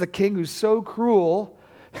 this is the king who's so cruel,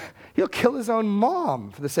 he'll kill his own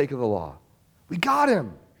mom for the sake of the law. We got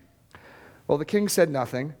him. Well, the king said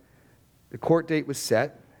nothing. The court date was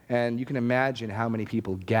set, and you can imagine how many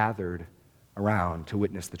people gathered around to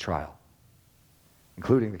witness the trial,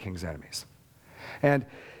 including the king's enemies. And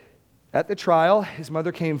at the trial, his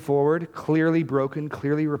mother came forward, clearly broken,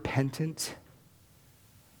 clearly repentant,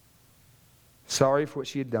 sorry for what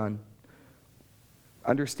she had done,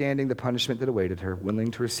 understanding the punishment that awaited her,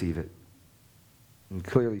 willing to receive it, and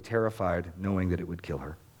clearly terrified, knowing that it would kill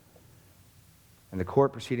her. And the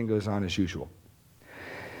court proceeding goes on as usual.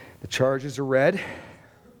 The charges are read,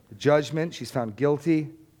 the judgment, she's found guilty,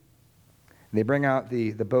 and they bring out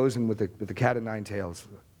the bosun with the cat o' nine tails.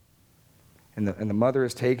 And the mother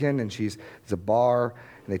is taken, and there's a bar,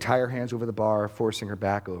 and they tie her hands over the bar, forcing her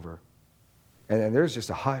back over. And there's just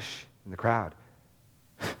a hush in the crowd.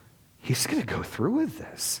 He's going to go through with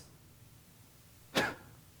this.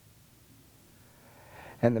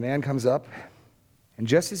 And the man comes up, and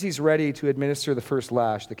just as he's ready to administer the first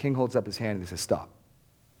lash, the king holds up his hand and he says, stop.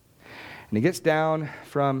 And he gets down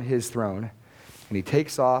from his throne, and he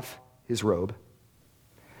takes off his robe,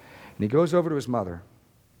 and he goes over to his mother,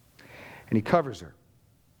 and he covers her,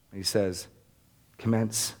 and he says,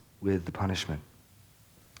 commence with the punishment.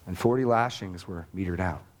 And 40 lashings were metered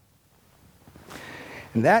out.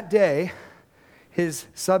 And that day, his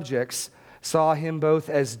subjects saw him both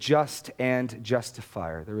as just and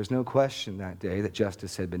justifier. There was no question that day that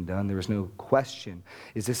justice had been done. There was no question,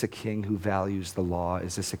 is this a king who values the law?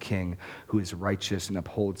 Is this a king who is righteous and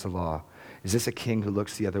upholds the law? Is this a king who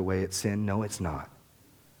looks the other way at sin? No, it's not.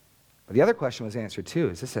 But the other question was answered too.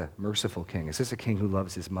 Is this a merciful king? Is this a king who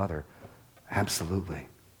loves his mother? Absolutely.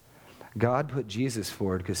 God put Jesus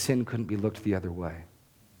forward because sin couldn't be looked the other way.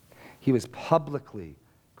 He was publicly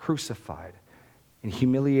crucified in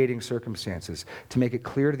humiliating circumstances to make it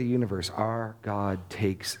clear to the universe our God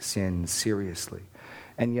takes sin seriously.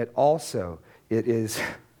 And yet also it is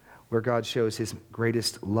where God shows his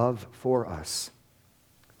greatest love for us.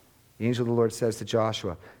 The angel of the Lord says to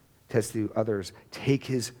Joshua, says to others, take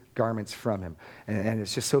his garments from him. And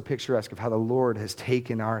it's just so picturesque of how the Lord has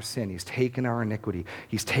taken our sin. He's taken our iniquity.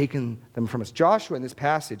 He's taken them from us. Joshua in this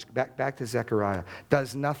passage, back to Zechariah,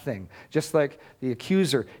 does nothing. Just like the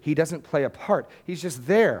accuser, he doesn't play a part. He's just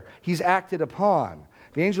there. He's acted upon.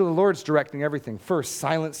 The angel of the Lord's directing everything. First,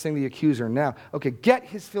 silencing the accuser. Now, okay, get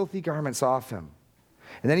his filthy garments off him.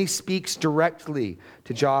 And then he speaks directly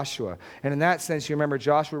to Joshua. And in that sense, you remember,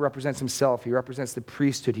 Joshua represents himself. He represents the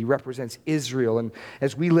priesthood. He represents Israel. And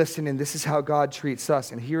as we listen in, this is how God treats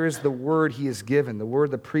us. And here is the word he has given, the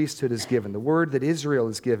word the priesthood is given, the word that Israel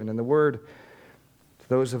is given, and the word to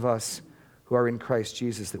those of us who are in Christ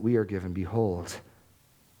Jesus that we are given. Behold,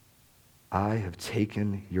 I have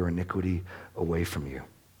taken your iniquity away from you,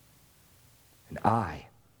 and I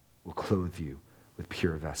will clothe you with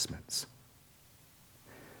pure vestments.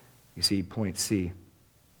 You see, point C,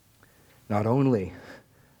 not only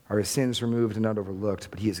are his sins removed and not overlooked,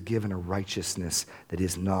 but he has given a righteousness that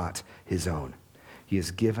is not his own. He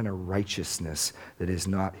has given a righteousness that is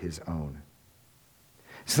not his own.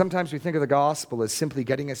 Sometimes we think of the gospel as simply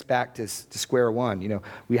getting us back to square one. You know,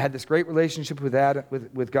 we had this great relationship with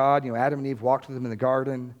God. You know, Adam and Eve walked with him in the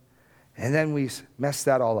garden, and then we messed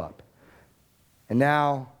that all up. And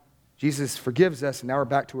now Jesus forgives us, and now we're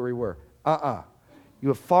back to where we were. You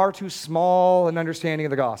have far too small an understanding of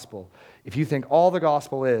the gospel if you think all the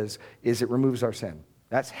gospel is it removes our sin.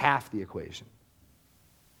 That's half the equation.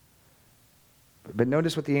 But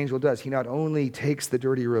notice what the angel does. He not only takes the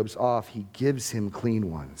dirty robes off, he gives him clean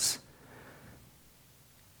ones.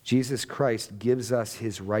 Jesus Christ gives us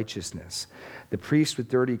his righteousness. The priest with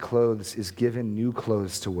dirty clothes is given new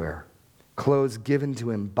clothes to wear, clothes given to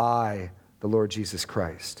him by the Lord Jesus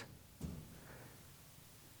Christ.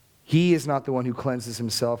 He is not the one who cleanses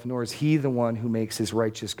himself, nor is he the one who makes his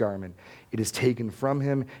righteous garment. It is taken from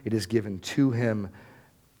him, it is given to him,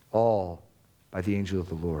 all by the angel of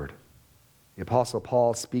the Lord. The Apostle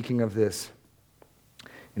Paul, speaking of this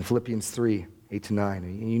in Philippians 3, 8-9.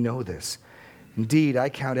 And you know this. Indeed, I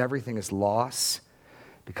count everything as loss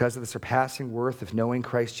because of the surpassing worth of knowing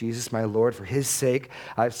Christ Jesus, my Lord. For his sake,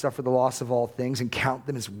 I have suffered the loss of all things and count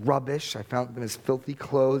them as rubbish. I count them as filthy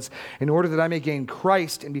clothes, in order that I may gain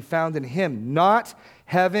Christ and be found in him, not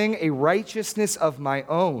having a righteousness of my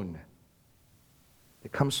own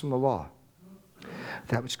that comes from the law,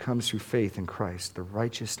 that which comes through faith in Christ, the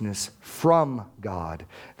righteousness from God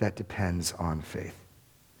that depends on faith.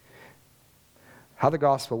 How the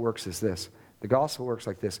gospel works is this. The gospel works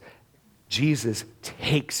like this. Jesus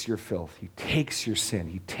takes your filth. He takes your sin.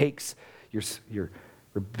 He takes your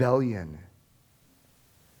rebellion.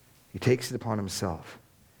 He takes it upon himself.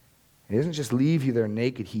 He doesn't just leave you there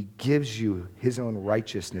naked. He gives you his own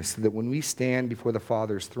righteousness so that when we stand before the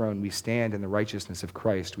Father's throne, we stand in the righteousness of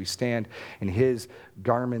Christ. We stand in his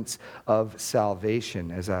garments of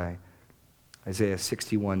salvation, as Isaiah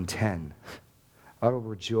 61:10. I will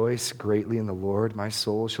rejoice greatly in the Lord. My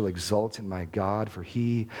soul shall exult in my God, for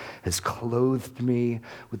he has clothed me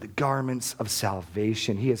with the garments of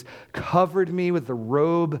salvation. He has covered me with the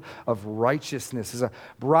robe of righteousness. As a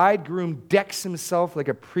bridegroom decks himself like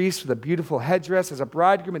a priest with a beautiful headdress, as a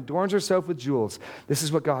bridegroom adorns herself with jewels, this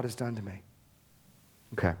is what God has done to me.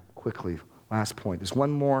 Okay, quickly, last point. There's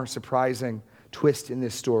one more surprising twist in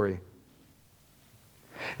this story.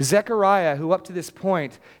 Zechariah, who up to this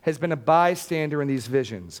point has been a bystander in these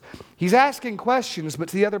visions, he's asking questions, but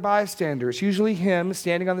to the other bystander, it's usually him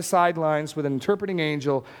standing on the sidelines with an interpreting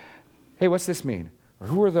angel. Hey, what's this mean? Or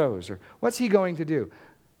who are those? Or what's he going to do?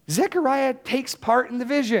 Zechariah takes part in the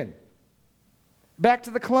vision. Back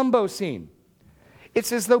to the Columbo scene.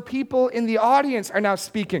 It's as though people in the audience are now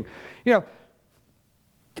speaking. You know,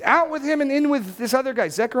 out with him and in with this other guy.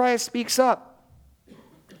 Zechariah speaks up.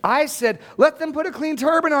 I said, let them put a clean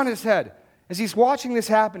turban on his head. As he's watching this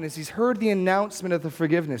happen, as he's heard the announcement of the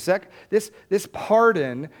forgiveness, this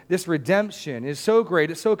pardon, this redemption is so great,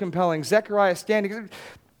 it's so compelling. Zechariah standing,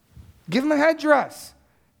 give him a headdress.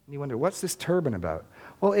 And you wonder, what's this turban about?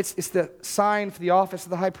 Well, it's the sign for the office of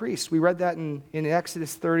the high priest. We read that in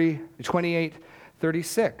Exodus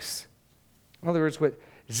 28:36. In other words, what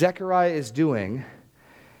Zechariah is doing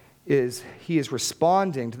is he is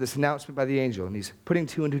responding to this announcement by the angel, and he's putting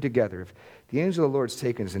two and two together. If the angel of the Lord's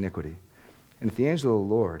taken his iniquity, and if the angel of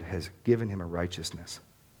the Lord has given him a righteousness,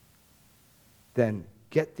 then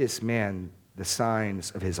get this man the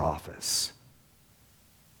signs of his office.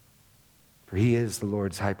 For he is the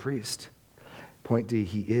Lord's high priest. Point D,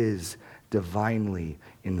 he is divinely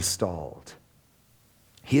installed.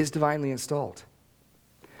 He is divinely installed.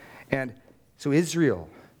 And so Israel,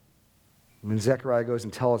 when Zechariah goes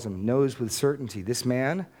and tells him, knows with certainty, this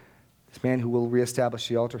man who will reestablish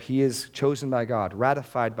the altar, he is chosen by God,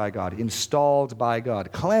 ratified by God, installed by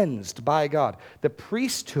God, cleansed by God. The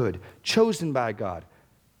priesthood, chosen by God,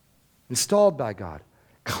 installed by God,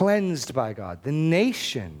 cleansed by God. The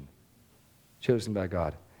nation, chosen by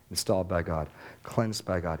God, installed by God, cleansed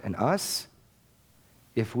by God. And us,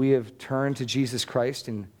 if we have turned to Jesus Christ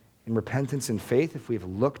in repentance and faith, if we have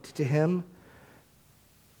looked to him,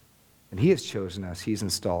 and he has chosen us, he's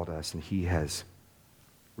installed us, and he has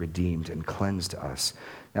redeemed and cleansed us.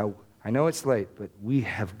 Now, I know it's late, but we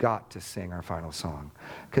have got to sing our final song.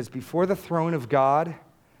 Because before the throne of God, I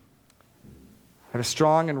have a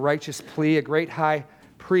strong and righteous plea, a great high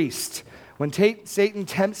priest. When Satan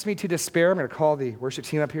tempts me to despair, I'm going to call the worship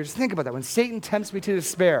team up here. Just think about that. When Satan tempts me to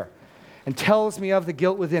despair and tells me of the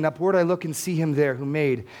guilt within, upward I look and see him there who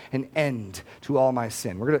made an end to all my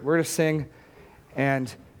sin. We're going to sing,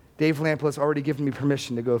 and Dave Lample has already given me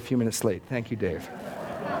permission to go a few minutes late. Thank you, Dave.